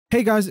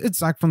Hey guys, it's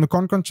Zach from the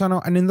Concon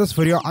channel, and in this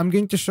video I'm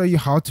going to show you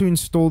how to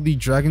install the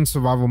Dragon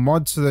Survival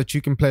mod so that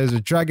you can play as a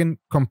dragon,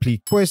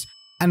 complete quests,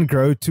 and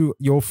grow to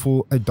your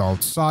full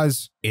adult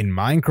size in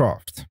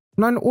Minecraft.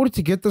 Now, in order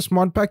to get this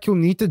mod pack, you'll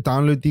need to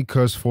download the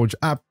CurseForge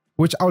app,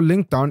 which I'll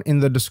link down in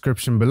the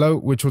description below,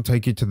 which will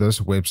take you to this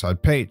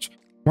website page.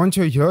 Once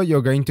you're here,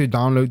 you're going to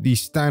download the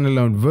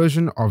standalone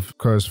version of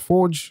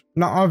CurseForge.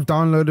 Now, I've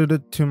downloaded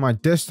it to my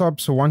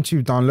desktop, so once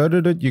you've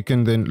downloaded it, you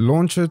can then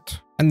launch it.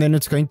 And then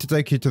it's going to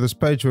take you to this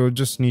page where you'll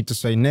just need to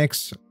say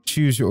next,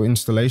 choose your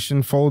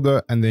installation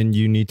folder, and then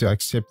you need to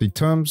accept the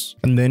terms,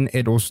 and then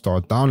it will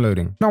start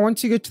downloading. Now,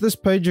 once you get to this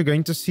page, you're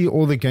going to see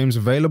all the games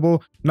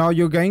available. Now,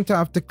 you're going to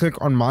have to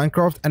click on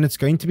Minecraft, and it's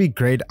going to be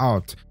grayed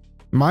out.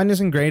 Mine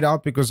isn't grayed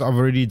out because I've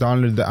already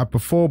downloaded the app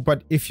before,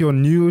 but if you're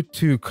new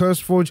to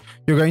CurseForge,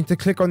 you're going to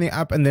click on the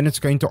app and then it's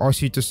going to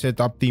ask you to set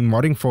up the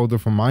modding folder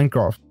for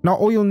Minecraft. Now,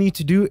 all you'll need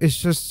to do is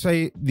just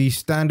say the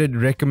standard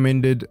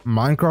recommended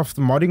Minecraft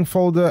modding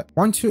folder.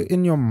 Once you're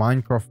in your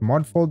Minecraft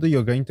mod folder,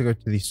 you're going to go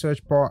to the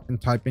search bar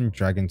and type in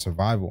Dragon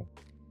Survival.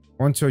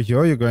 Once you're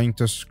here, you're going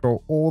to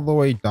scroll all the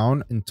way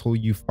down until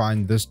you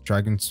find this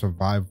Dragon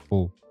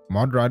Survival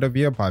mod right over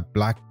here by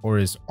Black or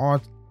his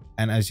art.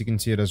 And as you can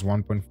see, it has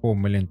 1.4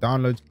 million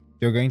downloads.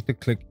 You're going to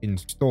click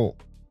install.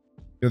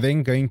 You're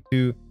then going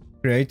to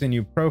create a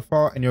new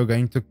profile and you're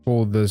going to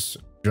call this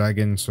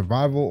Dragon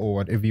Survival or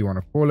whatever you want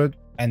to call it,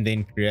 and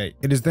then create.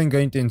 It is then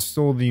going to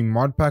install the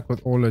mod pack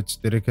with all its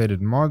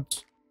dedicated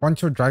mods.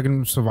 Once your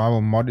Dragon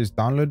Survival mod is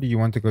downloaded, you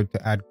want to go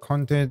to add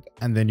content,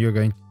 and then you're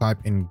going to type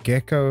in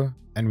Gecko,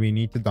 and we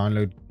need to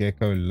download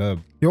Gecko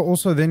lib. You're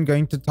also then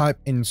going to type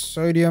in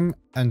sodium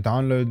and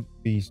download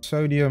the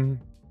sodium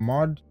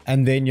mod,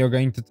 and then you're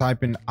going to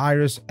type in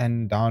iris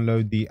and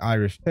download the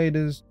iris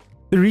shaders.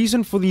 The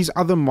reason for these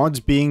other mods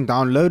being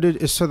downloaded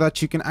is so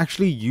that you can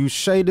actually use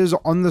shaders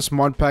on this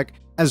mod pack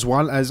as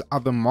well as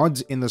other mods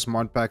in this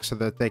mod pack so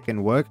that they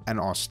can work and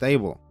are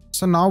stable.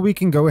 So now we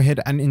can go ahead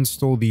and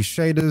install these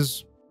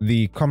shaders,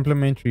 the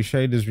complementary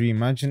shaders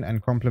Reimagine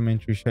and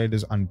complementary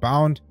shaders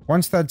Unbound.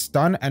 Once that's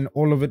done and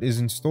all of it is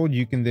installed,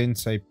 you can then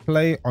say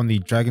play on the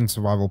Dragon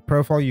Survival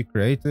profile you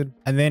created,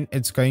 and then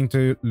it's going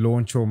to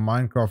launch your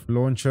Minecraft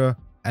launcher,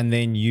 and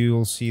then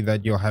you'll see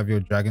that you'll have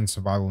your Dragon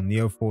Survival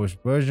Neoforge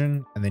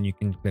version, and then you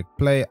can click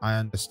play. I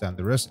understand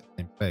the rest,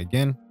 and play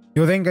again.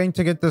 You're then going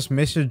to get this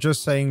message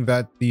just saying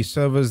that the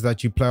servers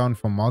that you play on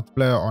for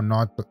multiplayer are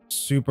not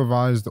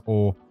supervised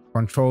or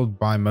controlled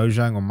by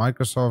Mojang or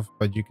Microsoft,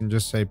 but you can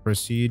just say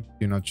proceed,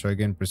 do not show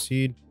again,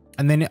 proceed.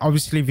 And then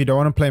obviously if you don't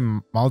want to play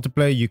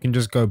multiplayer, you can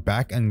just go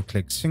back and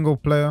click single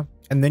player,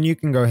 and then you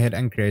can go ahead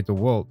and create a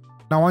world.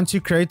 Now, once you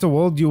create a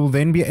world, you will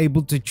then be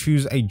able to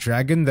choose a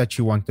dragon that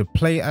you want to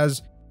play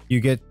as.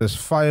 You get this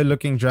fire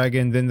looking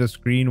dragon, then this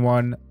green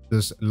one,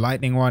 this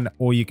lightning one,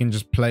 or you can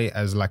just play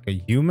as like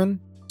a human.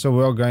 So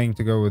we're going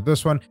to go with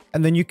this one,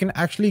 and then you can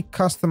actually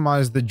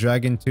customize the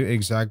dragon to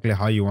exactly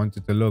how you want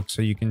it to look.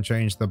 So you can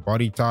change the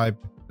body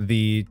type,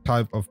 the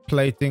type of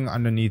plating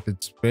underneath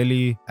its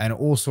belly, and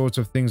all sorts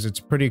of things. It's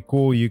pretty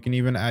cool. You can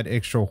even add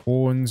extra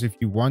horns if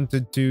you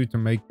wanted to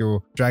make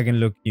your dragon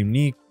look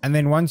unique. And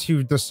then once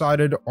you've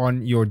decided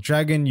on your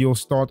dragon, you'll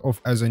start off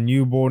as a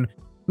newborn.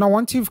 Now,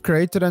 once you've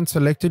created and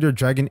selected your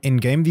dragon in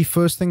game, the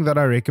first thing that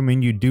I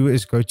recommend you do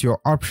is go to your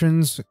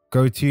options,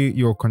 go to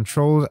your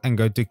controls, and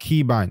go to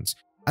keybinds,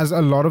 as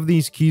a lot of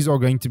these keys are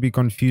going to be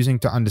confusing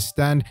to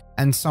understand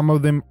and some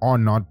of them are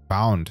not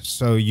bound.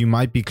 So you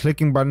might be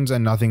clicking buttons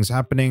and nothing's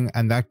happening,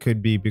 and that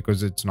could be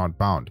because it's not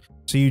bound.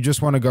 So you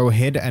just want to go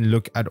ahead and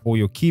look at all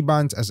your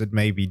keybinds, as it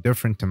may be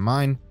different to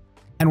mine.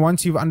 And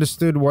once you've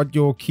understood what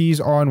your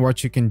keys are and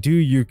what you can do,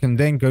 you can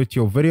then go to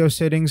your video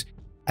settings,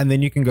 and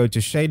then you can go to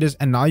shaders,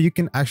 and now you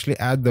can actually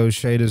add those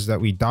shaders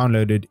that we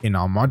downloaded in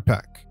our mod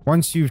pack.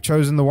 Once you've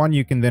chosen the one,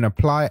 you can then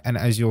apply, and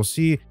as you'll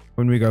see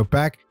when we go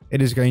back,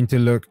 it is going to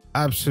look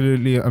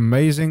absolutely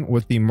amazing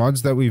with the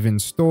mods that we've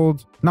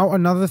installed. Now,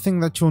 another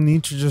thing that you'll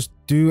need to just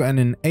do and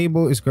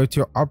enable is go to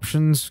your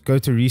options, go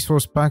to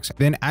resource packs,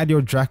 then add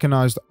your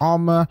draconized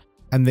armor,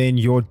 and then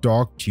your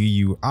dark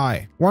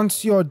GUI.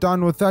 Once you're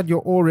done with that, you're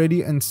all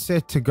ready and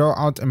set to go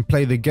out and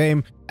play the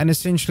game. And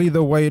essentially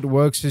the way it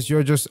works is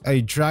you're just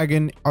a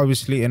dragon,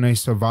 obviously in a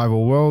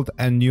survival world,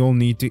 and you'll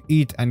need to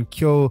eat and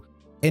kill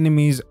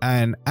enemies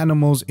and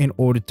animals in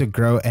order to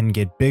grow and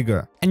get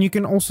bigger. And you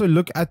can also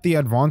look at the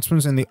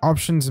advancements in the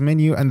options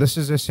menu, and this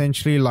is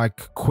essentially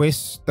like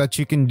quests that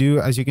you can do.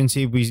 As you can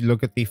see, if we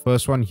look at the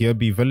first one here,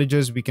 be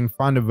villagers, we can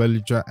find a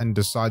villager and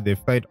decide their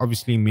fate,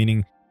 obviously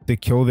meaning to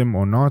kill them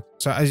or not.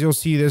 So as you'll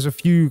see, there's a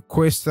few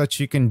quests that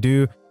you can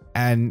do,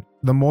 and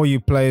the more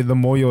you play, the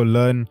more you'll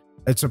learn.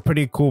 It's a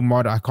pretty cool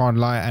mod, I can't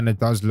lie, and it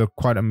does look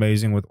quite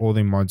amazing with all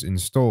the mods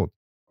installed.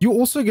 You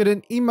also get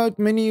an emote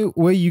menu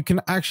where you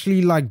can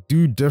actually like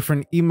do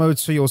different emotes.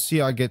 So you'll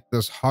see I get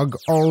this hug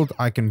ult,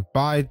 I can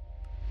bite.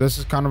 This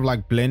is kind of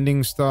like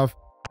blending stuff.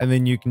 And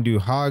then you can do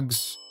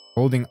hugs,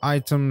 holding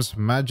items,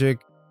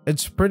 magic.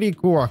 It's pretty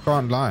cool, I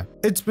can't lie.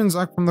 It's been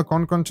Zach from the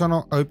Concon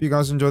channel. I hope you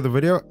guys enjoyed the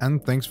video,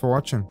 and thanks for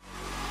watching.